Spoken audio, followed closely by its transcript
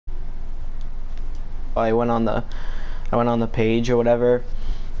I went on the page or whatever,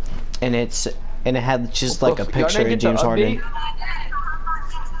 and it had just like a Y'all picture didn't of get the James Harden. update?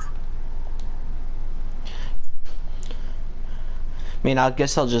 I mean, I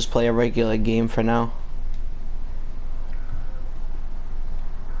guess I'll just play a regular game for now.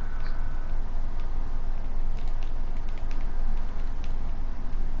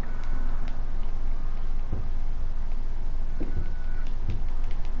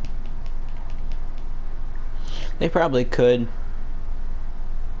 They probably could.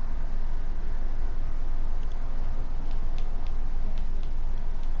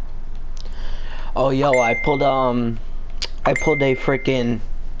 Oh, yo, I pulled a freaking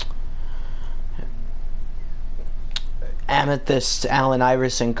Amethyst Allen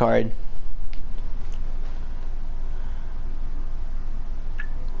Iverson card.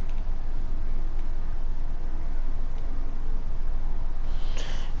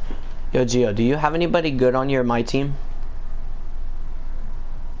 Yo, Gio, do you have anybody good on your My Team?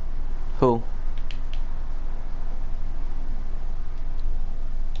 Who?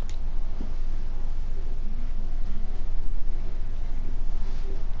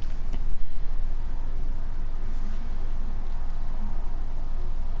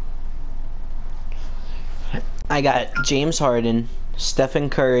 I got James Harden, Stephen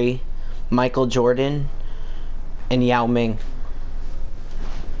Curry, Michael Jordan, and Yao Ming.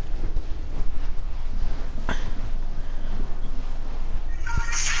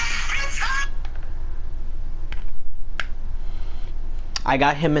 I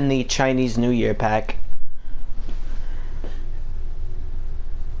got him in the Chinese New Year pack.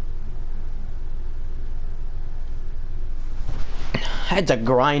 I had to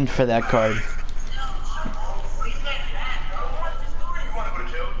grind for that card.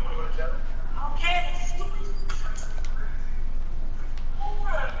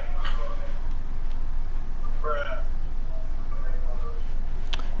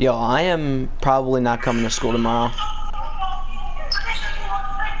 Yo, I am probably not coming to school tomorrow.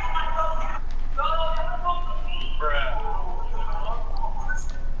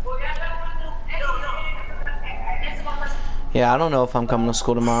 Yeah, I don't know if I'm coming to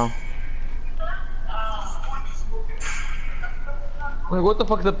school tomorrow. Wait, what the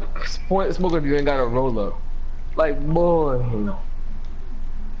fuck is the point of smoking if you ain't got a roll up? Like, boy.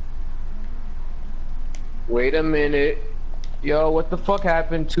 Wait a minute. Yo, what the fuck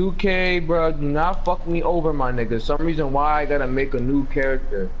happened? 2K, bro, do not fuck me over, my nigga. Some reason why I gotta make a new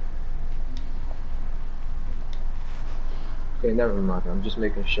character. Okay, never mind. I'm just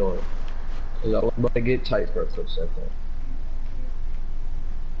making sure. Cause I was about to get tight for a second.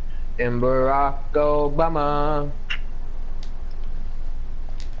 And Barack Obama.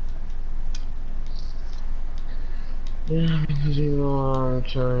 Yeah, because you know I'm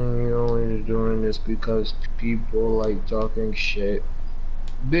telling you only doing this because people like talking shit.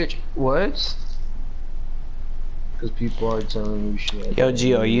 Bitch, what? Because people are telling you shit. Yo,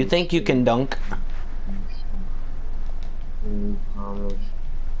 Gio, you think you can dunk?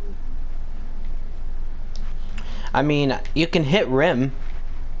 I mean, you can hit rim.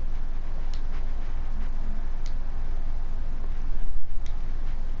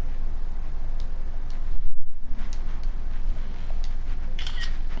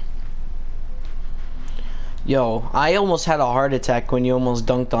 Yo, I almost had a heart attack when you almost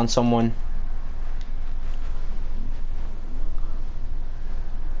dunked on someone.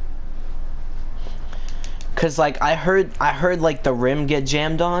 Cause like I heard like the rim get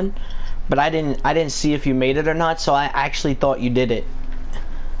jammed on, but I didn't see if you made it or not, so I actually thought you did it.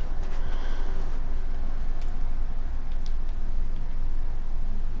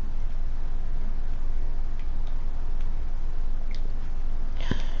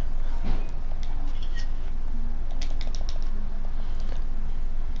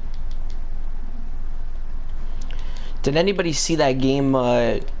 Did anybody see that game,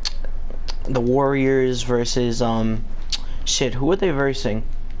 the Warriors versus, shit, who were they versing?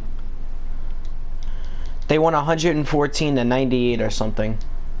 They won 114 to 98 or something.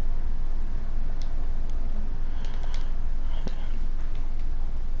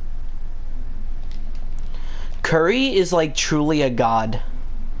 Curry is like truly a god.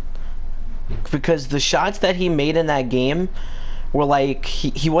 Because the shots that he made in that game were like,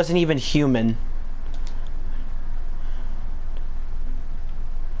 he wasn't even human.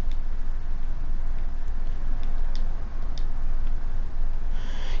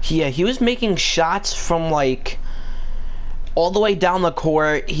 Yeah, he was making shots from like all the way down the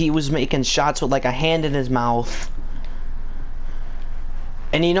court. He was making shots with like a hand in his mouth.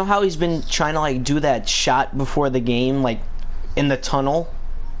 And you know how he's been trying to like do that shot before the game, like in the tunnel?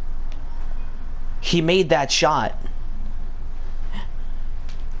 He made that shot.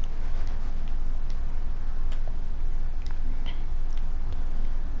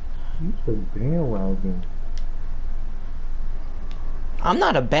 He's a bandwagon. I'm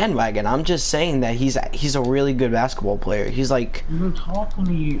not a bandwagon. I'm just saying that he's a really good basketball player. He's like. I'm not talking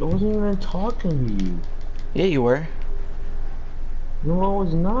to you. I wasn't even talking to you. Yeah, you were. No, I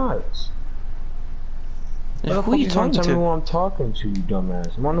was not. Yeah, who are you talking Tell me to? who I'm talking to, you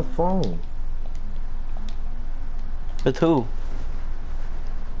dumbass. I'm on the phone. With who?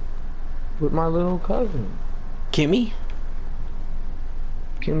 With my little cousin. Kimmy?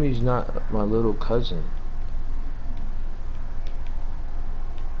 Kimmy's not my little cousin.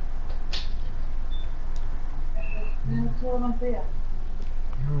 No.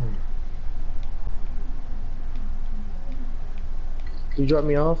 Can you drop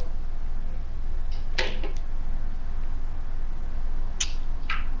me off?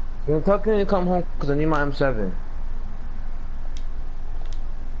 You're talking to come home because I need my M7.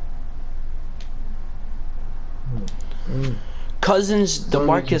 Cousins,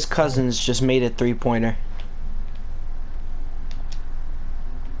 DeMarcus Cousins just made a 3-pointer.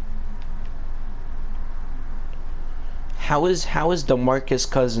 How is DeMarcus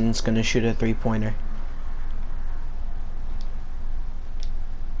Cousins gonna shoot a 3-pointer?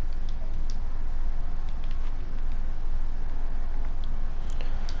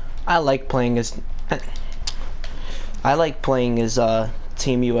 I like playing as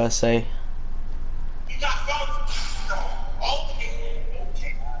Team USA.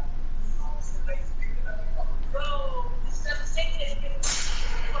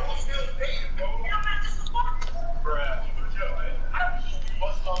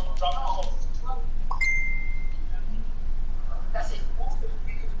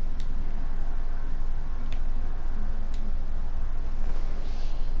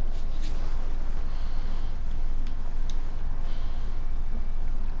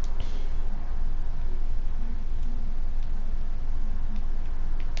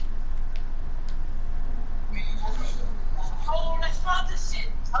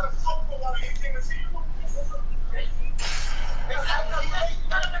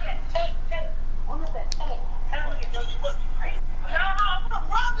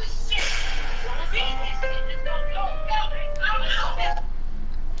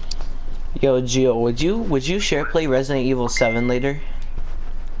 Yo, Gio, would you share play Resident Evil 7 later?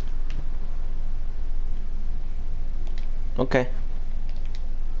 Okay.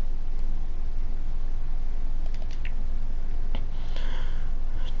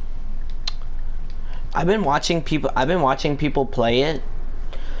 I've been watching people play it,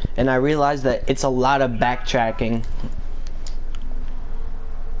 and I realized that it's a lot of backtracking.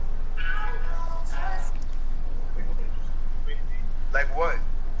 Like what?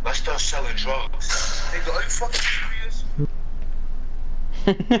 Let's start selling drugs. Nigga, are you fucking serious?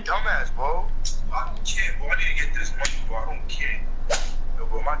 Dumbass, bro. I don't care, bro. I need to get this money, bro. I don't care. Yo,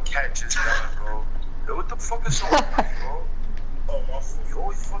 bro, my cat just died, bro. Yo, what the fuck is so funny, bro? Oh, my fool. You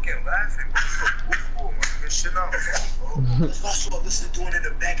always fucking laughing, bro. You so goofball, man. Good shit out, bro. That's what I saw Alyssa doing in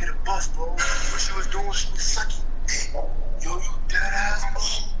the back of the bus, bro. What she was doing, she was sucking. Yo, you dead ass, bro.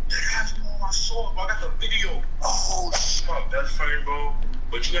 Dead ass, bro. I saw it, bro. I got the video. Oh, shit. My best friend, bro.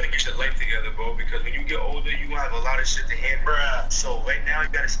 But you gotta get your life together, bro, because when you get older, you gonna have a lot of shit to handle. Bruh. So right now, you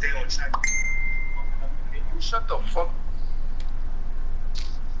gotta stay on track. You shut the fuck.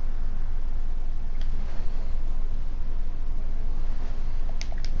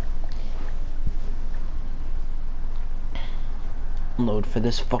 Load for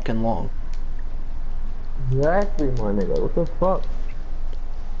this fucking long. Exactly, my nigga. What the fuck?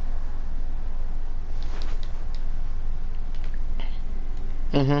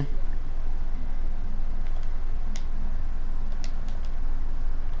 Mm-hmm.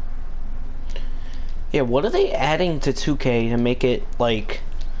 Yeah, what are they adding to 2K to make it like?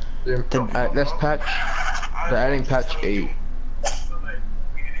 That's patch. They're adding patch 8. What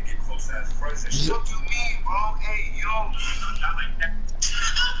do you mean, bro? Hey, yo.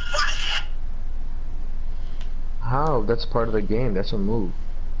 How? That's part of the game. That's a move.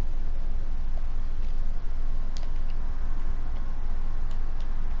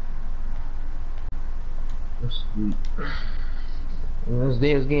 In this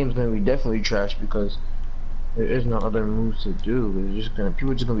day's game's gonna be definitely trash because there is no other moves to do. They're just gonna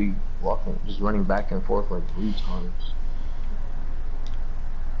people are just gonna be walking, just running back and forth like retards.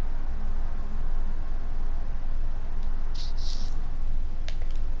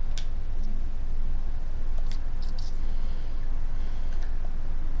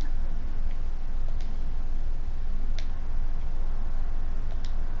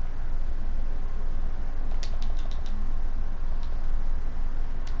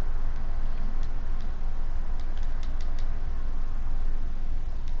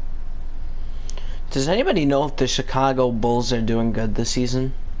 Does anybody know if the Chicago Bulls are doing good this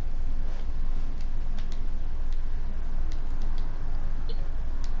season?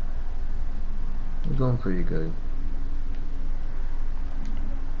 We're doing pretty good.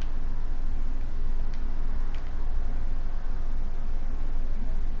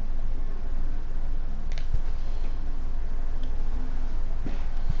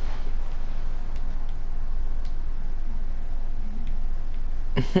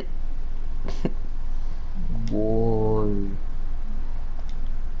 Boy.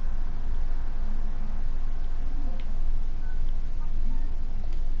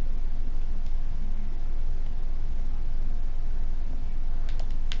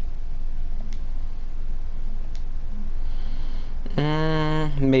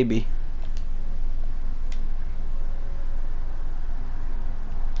 Maybe.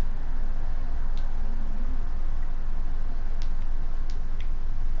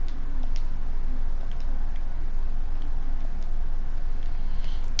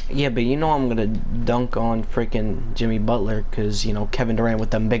 Yeah, but you know I'm gonna dunk on freaking Jimmy Butler because, you know, Kevin Durant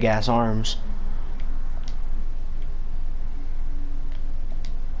with them big ass arms.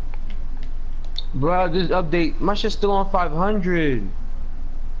 Bro, this update, my shit's still on 500.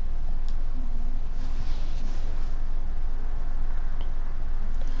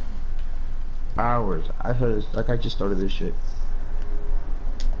 Hours. I heard it's like I just started this shit.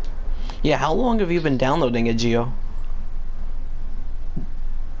 Yeah, how long have you been downloading it, Gio?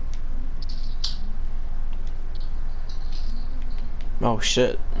 Oh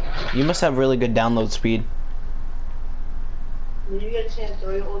shit. You must have really good download speed. Did you get a chance to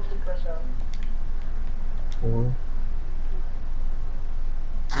throw your ultimate crush out?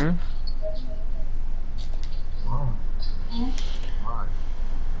 Hmm?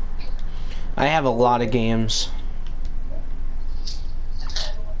 I have a lot of games.